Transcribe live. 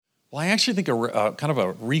Well, I actually think kind of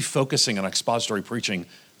a refocusing on expository preaching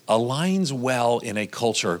aligns well in a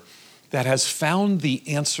culture that has found the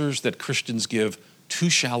answers that Christians give too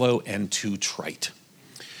shallow and too trite.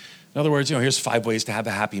 In other words, here's 5 ways to have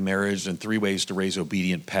a happy marriage and 3 ways to raise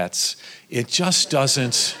obedient pets. It just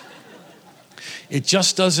doesn't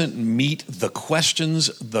meet the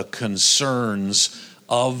questions, the concerns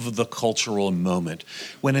of the cultural moment.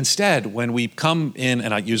 When instead, when we come in,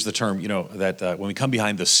 and I use the term, when we come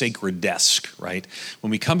behind the sacred desk, right?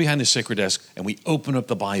 When we come behind the sacred desk and we open up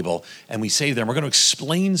the Bible and we say to them, we're going to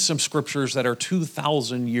explain some scriptures that are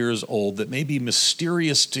 2,000 years old that may be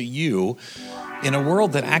mysterious to you in a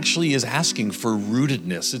world that actually is asking for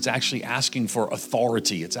rootedness. It's actually asking for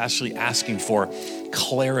authority. It's actually asking for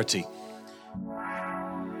clarity.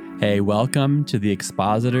 Hey, welcome to the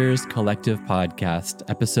Expositors Collective Podcast,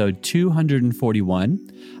 episode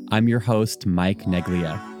 241. I'm your host, Mike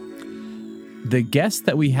Neglia. The guest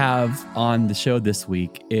that we have on the show this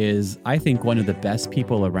week is, I think, one of the best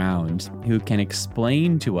people around who can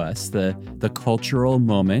explain to us the cultural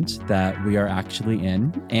moment that we are actually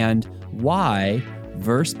in and why,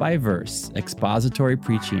 verse by verse, expository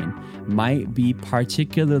preaching might be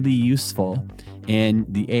particularly useful in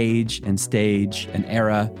the age and stage and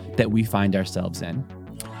era that we find ourselves in.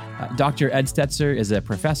 Dr. Ed Stetzer is a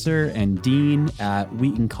professor and dean at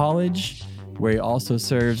Wheaton College, where he also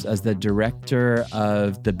serves as the director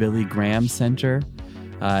of the Billy Graham Center.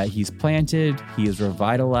 He's planted, he has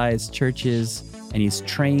revitalized churches, and he's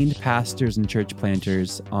trained pastors and church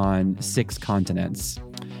planters on 6 continents.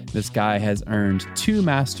 This guy has earned 2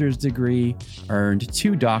 master's degrees, earned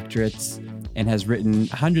 2 doctorates, and has written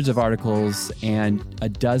hundreds of articles and a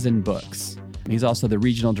dozen books. He's also the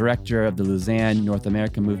regional director of the Lausanne North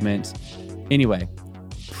America movement. Anyway,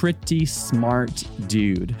 pretty smart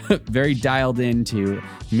dude, very dialed into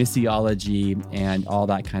missiology and all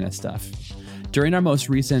that kind of stuff. During our most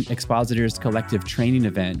recent Expositors Collective training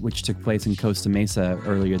event, which took place in Costa Mesa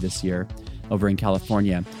earlier this year over in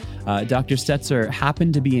California, Dr. Stetzer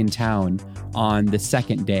happened to be in town on the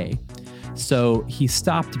second day. So he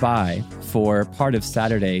stopped by for part of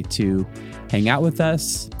Saturday to hang out with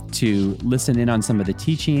us, to listen in on some of the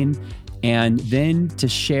teaching, and then to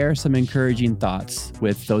share some encouraging thoughts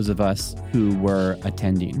with those of us who were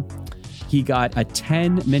attending. He got a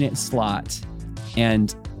 10-minute slot,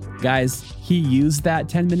 and guys, he used that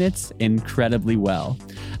 10 minutes incredibly well.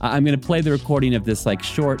 I'm going to play the recording of this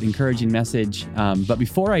short, encouraging message, but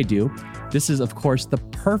before I do, this is, of course, the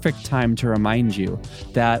perfect time to remind you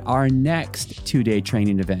that our next 2-day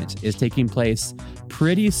training event is taking place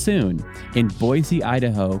pretty soon in Boise,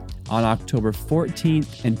 Idaho on October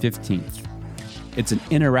 14th and 15th. It's an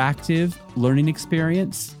interactive learning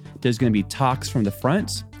experience. There's going to be talks from the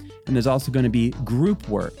front, and there's also going to be group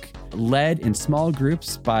work led in small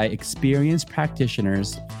groups by experienced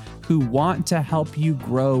practitioners who want to help you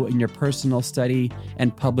grow in your personal study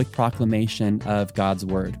and public proclamation of God's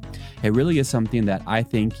Word. It really is something that I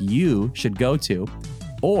think you should go to,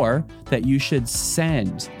 or that you should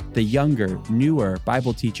send the younger, newer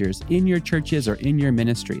Bible teachers in your churches or in your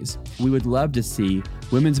ministries. We would love to see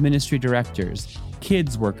women's ministry directors,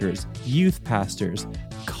 kids workers, youth pastors,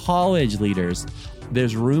 college leaders.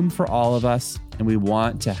 There's room for all of us, and we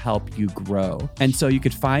want to help you grow. And so you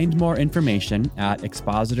could find more information at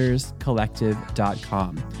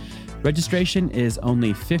expositorscollective.com. Registration is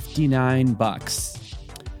only $59.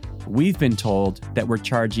 We've been told that we're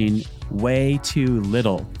charging way too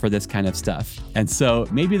little for this kind of stuff. And so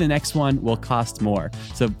maybe the next one will cost more.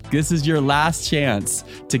 So this is your last chance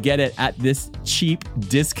to get it at this cheap,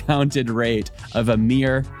 discounted rate of a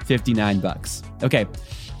mere $59. Okay,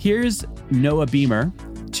 here's Noah Beamer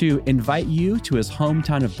to invite you to his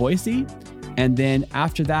hometown of Boise. And then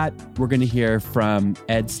after that, we're going to hear from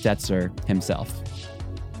Ed Stetzer himself.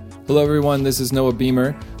 Hello, everyone. This is Noah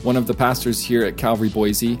Beamer, one of the pastors here at Calvary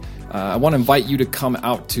Boise. I want to invite you to come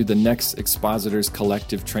out to the next Expositors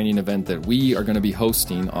Collective training event that we are going to be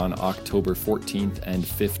hosting on October 14th and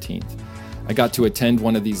 15th. I got to attend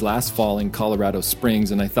one of these last fall in Colorado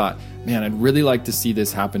Springs, and I thought, man, I'd really like to see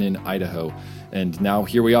this happen in Idaho. And now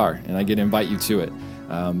here we are, and I get to invite you to it.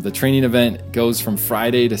 The training event goes from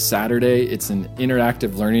Friday to Saturday. It's an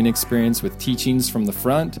interactive learning experience with teachings from the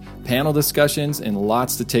front, panel discussions, and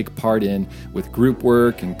lots to take part in with group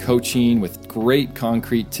work and coaching with great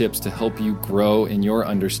concrete tips to help you grow in your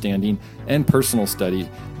understanding and personal study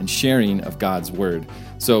and sharing of God's Word.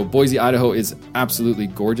 So Boise, Idaho is absolutely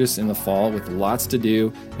gorgeous in the fall with lots to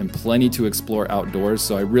do and plenty to explore outdoors.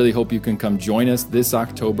 So I really hope you can come join us this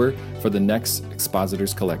October for the next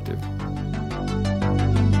Expositors Collective.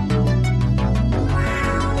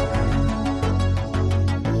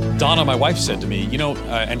 Donna, my wife, said to me,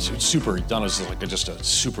 and she was Donna's like just a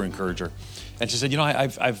super encourager. And she said,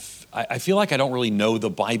 I feel like I don't really know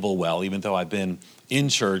the Bible well, even though I've been in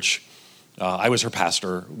church. I was her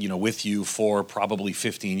pastor, with you for probably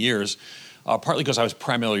 15 years, partly because I was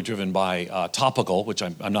primarily driven by topical, which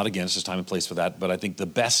I'm not against, there's time and place for that, but I think the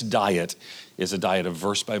best diet is a diet of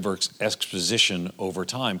verse-by-verse exposition over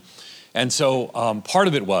time. And so part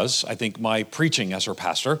of it was, I think, my preaching as her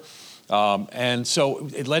pastor. And so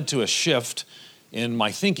it led to a shift in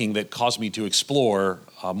my thinking that caused me to explore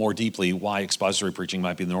more deeply why expository preaching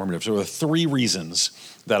might be the normative. So there are 3 reasons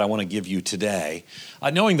that I want to give you today,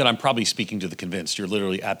 knowing that I'm probably speaking to the convinced. You're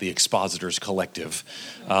literally at the Expositors Collective.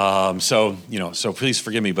 So please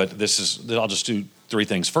forgive me, but I'll just do 3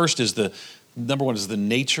 things. First is number 1 is the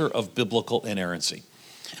nature of biblical inerrancy.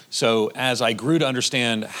 So as I grew to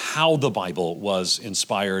understand how the Bible was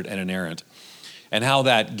inspired and inerrant, and how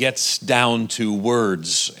that gets down to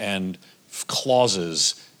words and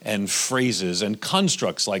clauses and phrases and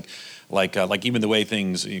constructs like even the way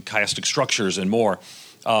things, chiastic structures and more,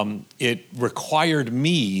 it required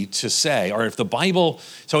me to say, or if the Bible,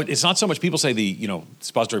 so it's not so much people say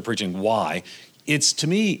expository preaching, why? To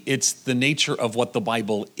me, it's the nature of what the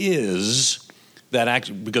Bible is,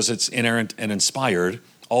 because it's inerrant and inspired,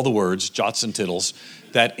 all the words, jots and tittles,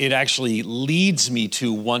 that it actually leads me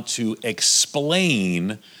to want to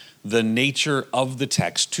explain the nature of the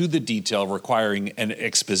text to the detail, requiring an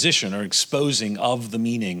exposition or exposing of the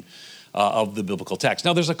meaning of the biblical text.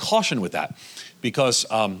 Now, there's a caution with that, because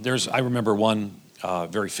I remember one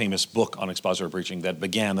very famous book on expository preaching that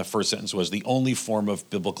began, the first sentence was, "The only form of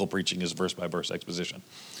biblical preaching is verse-by-verse exposition."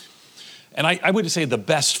 And I would say the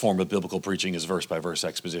best form of biblical preaching is verse-by-verse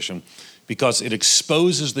exposition, because it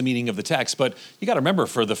exposes the meaning of the text. But you got to remember,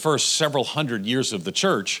 for the first several hundred years of the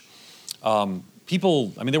church, there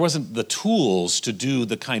wasn't the tools to do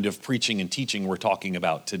the kind of preaching and teaching we're talking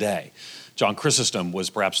about today. John Chrysostom was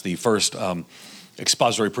perhaps the first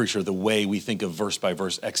expository preacher the way we think of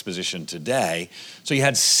verse-by-verse exposition today. So you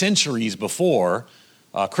had centuries before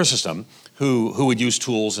Chrysostom who would use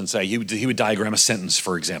tools and say, he would diagram a sentence,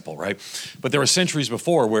 for example, right? But there were centuries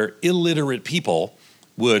before where illiterate people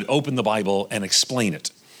would open the Bible and explain it.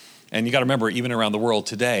 And you got to remember, even around the world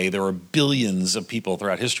today, there are billions of people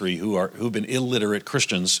throughout history who've been illiterate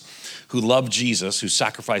Christians, who love Jesus, who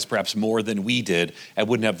sacrificed perhaps more than we did, and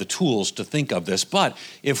wouldn't have the tools to think of this. But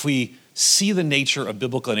if we see the nature of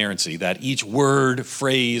biblical inerrancy, that each word,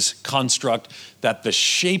 phrase, construct, that the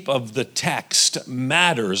shape of the text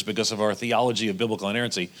matters because of our theology of biblical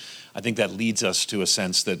inerrancy, I think that leads us to a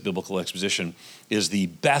sense that biblical exposition is the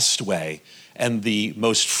best way and the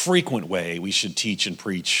most frequent way we should teach and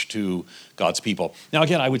preach to God's people. Now,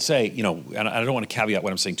 again, I would say, and I don't want to caveat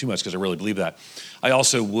what I'm saying too much because I really believe that. I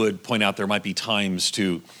also would point out there might be times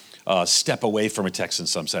to step away from a text in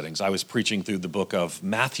some settings. I was preaching through the book of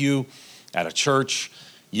Matthew at a church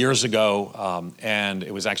years ago, and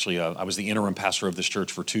it was actually, I was the interim pastor of this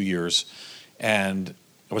church for 2 years, and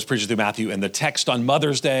I was preaching through Matthew, and the text on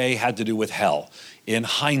Mother's Day had to do with hell. In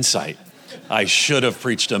hindsight, I should have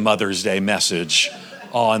preached a Mother's Day message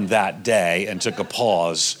on that day and took a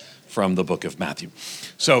pause from the book of Matthew.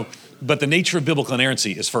 So, but the nature of biblical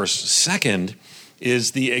inerrancy is first. Second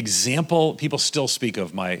is the example. People still speak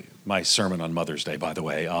of my sermon on Mother's Day, by the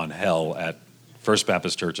way, on hell at First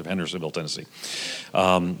Baptist Church of Hendersonville, Tennessee.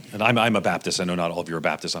 And I'm a Baptist. I know not all of you are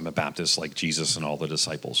Baptists. I'm a Baptist like Jesus and all the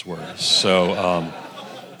disciples were. So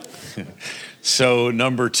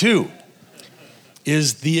number 2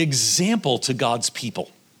 is the example to God's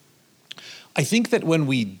people. I think that when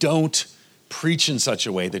we don't preach in such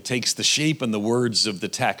a way that takes the shape and the words of the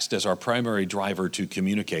text as our primary driver to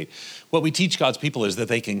communicate, what we teach God's people is that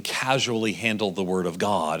they can casually handle the word of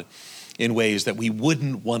God in ways that we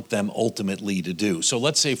wouldn't want them ultimately to do. So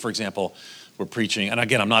let's say, for example, we're preaching, and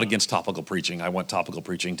again, I'm not against topical preaching. I want topical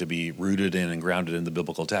preaching to be rooted in and grounded in the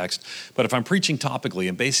biblical text. But if I'm preaching topically,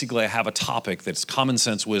 and basically I have a topic that's common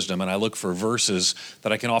sense wisdom, and I look for verses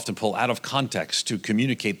that I can often pull out of context to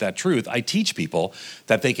communicate that truth, I teach people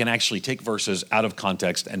that they can actually take verses out of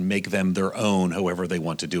context and make them their own however they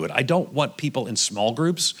want to do it. I don't want people in small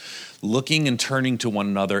groups looking and turning to one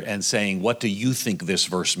another and saying, "What do you think this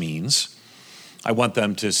verse means?" I want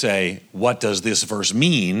them to say, what does this verse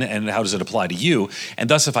mean and how does it apply to you? And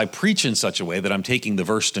thus, if I preach in such a way that I'm taking the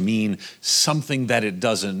verse to mean something that it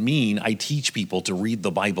doesn't mean, I teach people to read the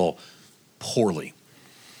Bible poorly.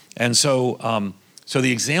 And so So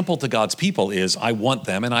the example to God's people is I want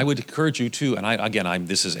them, and I would encourage you to, and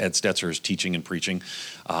this is Ed Stetzer's teaching and preaching.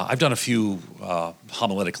 I've done a few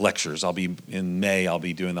homiletic lectures. In May, I'll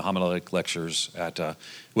be doing the homiletic lectures at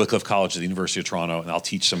Wycliffe College at the University of Toronto, and I'll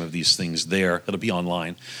teach some of these things there. It'll be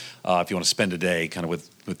online if you want to spend a day kind of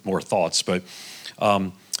with more thoughts. But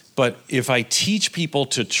if I teach people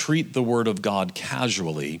to treat the Word of God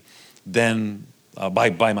casually, then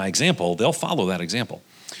by my example, they'll follow that example.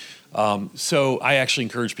 So I actually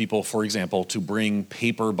encourage people, for example, to bring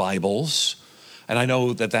paper Bibles. And I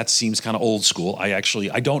know that seems kind of old school. I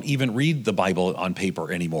don't even read the Bible on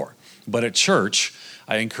paper anymore. But at church,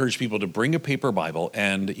 I encourage people to bring a paper Bible.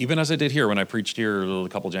 And even as I did here when I preached here a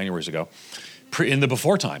couple of Januaries ago, in the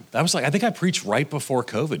before time, I think I preached right before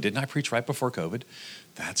COVID. Didn't I preach right before COVID?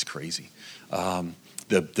 That's crazy. The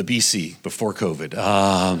BC, before COVID.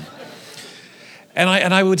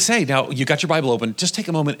 And I would say, now, you got your Bible open, just take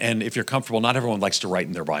a moment, and if you're comfortable, not everyone likes to write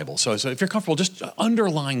in their Bible. So if you're comfortable, just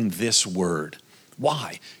underline this word.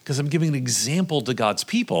 Why? Because I'm giving an example to God's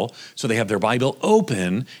people, so they have their Bible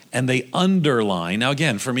open, and they underline. Now,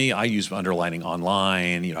 again, for me, I use underlining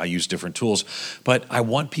online. I use different tools, but I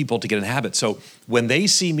want people to get in the habit. So when they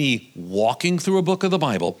see me walking through a book of the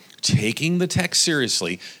Bible, taking the text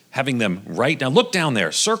seriously, having them write down, look down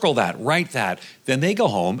there, circle that, write that, then they go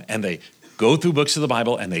home and they go through books of the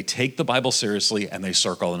Bible, and they take the Bible seriously, and they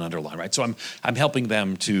circle and underline, right? So I'm helping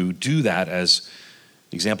them to do that as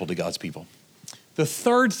an example to God's people. The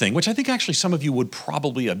third thing, which I think actually some of you would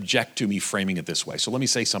probably object to me framing it this way, so let me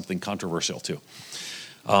say something controversial too.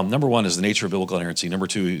 Number one is the nature of biblical inerrancy. Number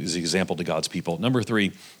two is the example to God's people. Number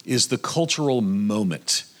three is the cultural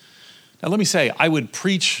moment. Now let me say, I would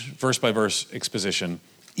preach verse by verse exposition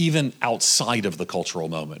even outside of the cultural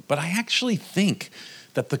moment, but I actually think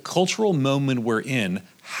that the cultural moment we're in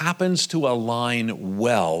happens to align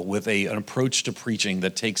well with an approach to preaching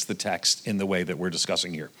that takes the text in the way that we're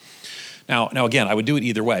discussing here. Now again, I would do it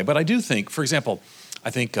either way, but I do think, for example, I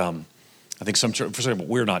think some church, for example,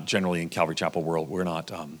 we're not generally in Calvary Chapel world, we're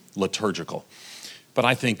not liturgical. But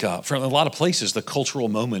I think for a lot of places, the cultural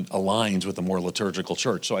moment aligns with a more liturgical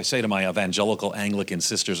church. So I say to my evangelical Anglican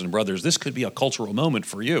sisters and brothers, this could be a cultural moment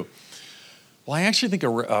for you. Well, I actually think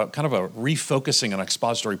kind of a refocusing on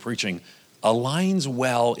expository preaching aligns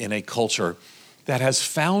well in a culture that has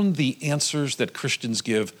found the answers that Christians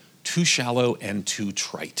give too shallow and too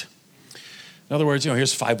trite. In other words,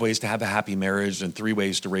 here's 5 ways to have a happy marriage and 3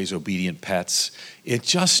 ways to raise obedient pets. It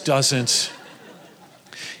just doesn't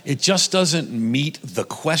meet the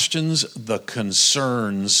questions, the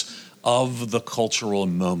concerns of the cultural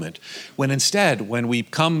moment. When instead, when we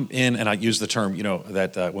come in, and I use the term,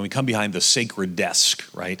 when we come behind the sacred desk,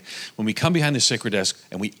 right? When we come behind the sacred desk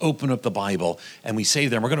and we open up the Bible and we say to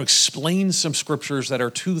them, we're going to explain some scriptures that are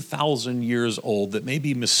 2,000 years old that may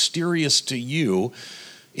be mysterious to you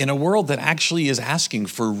in a world that actually is asking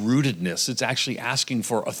for rootedness. It's actually asking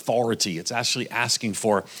for authority. It's actually asking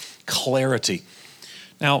for clarity.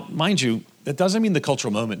 Now, mind you, that doesn't mean the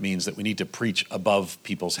cultural moment means that we need to preach above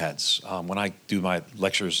people's heads. When I do my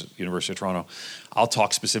lectures at the University of Toronto, I'll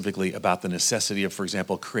talk specifically about the necessity of, for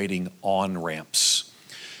example, creating on-ramps.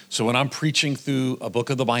 So when I'm preaching through a book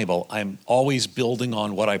of the Bible, I'm always building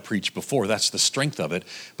on what I preached before. That's the strength of it.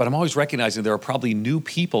 But I'm always recognizing there are probably new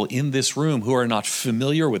people in this room who are not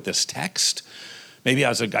familiar with this text. Maybe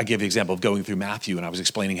I gave the example of going through Matthew, and I was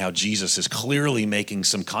explaining how Jesus is clearly making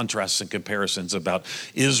some contrasts and comparisons about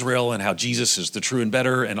Israel and how Jesus is the true and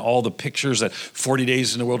better, and all the pictures that 40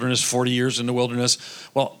 days in the wilderness, 40 years in the wilderness.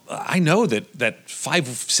 Well, I know that 5,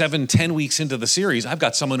 7, 10 weeks into the series, I've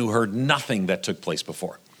got someone who heard nothing that took place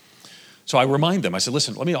before. So I remind them, I said,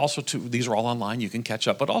 listen, let me also, these are all online, you can catch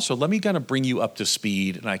up, but also let me kind of bring you up to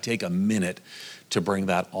speed, and I take a minute to bring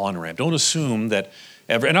that on-ramp. Don't assume that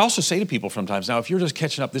and I also say to people sometimes, now, if you're just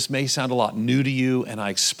catching up, this may sound a lot new to you, and I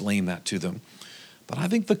explain that to them. But I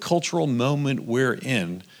think the cultural moment we're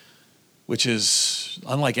in, which is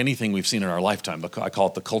unlike anything we've seen in our lifetime, I call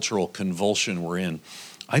it the cultural convulsion we're in,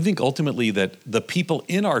 I think ultimately that the people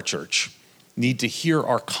in our church need to hear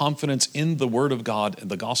our confidence in the Word of God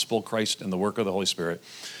and the gospel of Christ and the work of the Holy Spirit.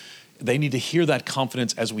 They need to hear that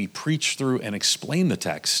confidence as we preach through and explain the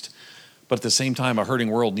text. But at the same time, a hurting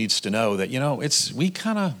world needs to know that, we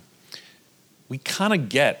kind of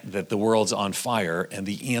get that the world's on fire, and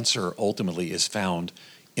the answer ultimately is found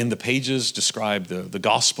in the pages described, the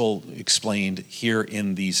gospel explained here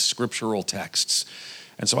in these scriptural texts.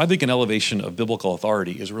 And so I think an elevation of biblical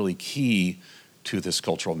authority is really key to this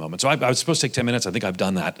cultural moment. So I was supposed to take 10 minutes. I think I've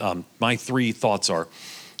done that. My 3 thoughts are: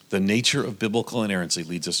 the nature of biblical inerrancy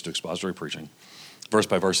leads us to expository preaching. verse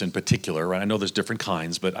by verse in particular, right? I know there's different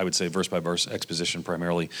kinds, but I would say verse by verse exposition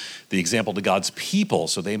primarily, the example to God's people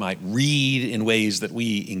so they might read in ways that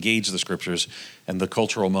we engage the scriptures, and the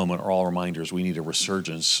cultural moment are all reminders we need a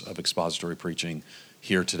resurgence of expository preaching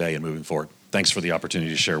here today and moving forward. Thanks for the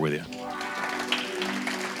opportunity to share with you.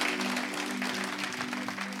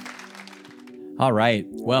 All right.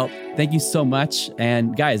 Well, thank you so much.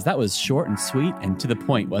 And guys, that was short and sweet and to the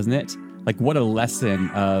point, wasn't it? Like, what a lesson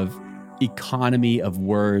of economy of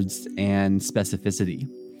words and specificity.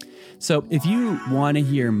 So if you want to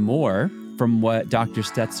hear more from what Dr.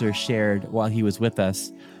 Stetzer shared while he was with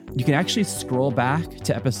us, you can actually scroll back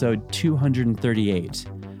to episode 238.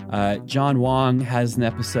 John Wong has an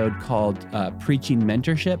episode called Preaching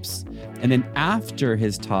Mentorships. And then after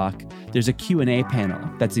his talk, there's a Q&A panel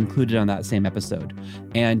that's included on that same episode.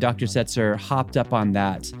 And Dr. Stetzer hopped up on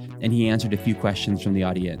that, and he answered a few questions from the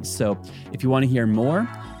audience. So if you want to hear more,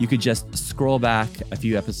 you could just scroll back a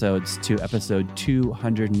few episodes to episode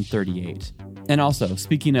 238. And also,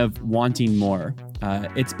 speaking of wanting more,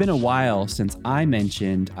 it's been a while since I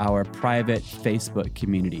mentioned our private Facebook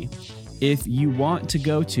community. If you want to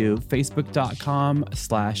go to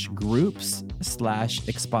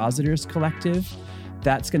facebook.com/groups/expositors collective,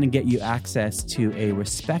 that's going to get you access to a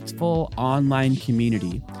respectful online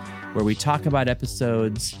community where we talk about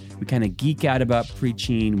episodes, we kind of geek out about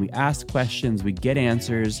preaching, we ask questions, we get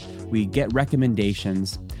answers, we get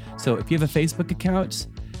recommendations. So if you have a Facebook account,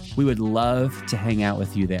 we would love to hang out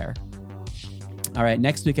with you there. All right,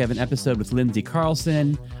 next week I have an episode with Lindsay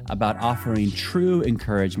Carlson about offering true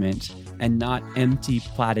encouragement and not empty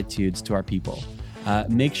platitudes to our people.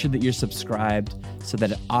 Make sure that you're subscribed so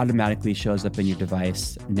that it automatically shows up in your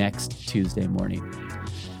device next Tuesday morning.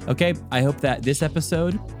 Okay, I hope that this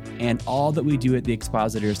episode and all that we do at the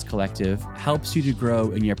Expositors Collective helps you to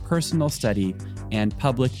grow in your personal study and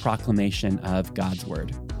public proclamation of God's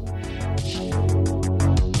Word.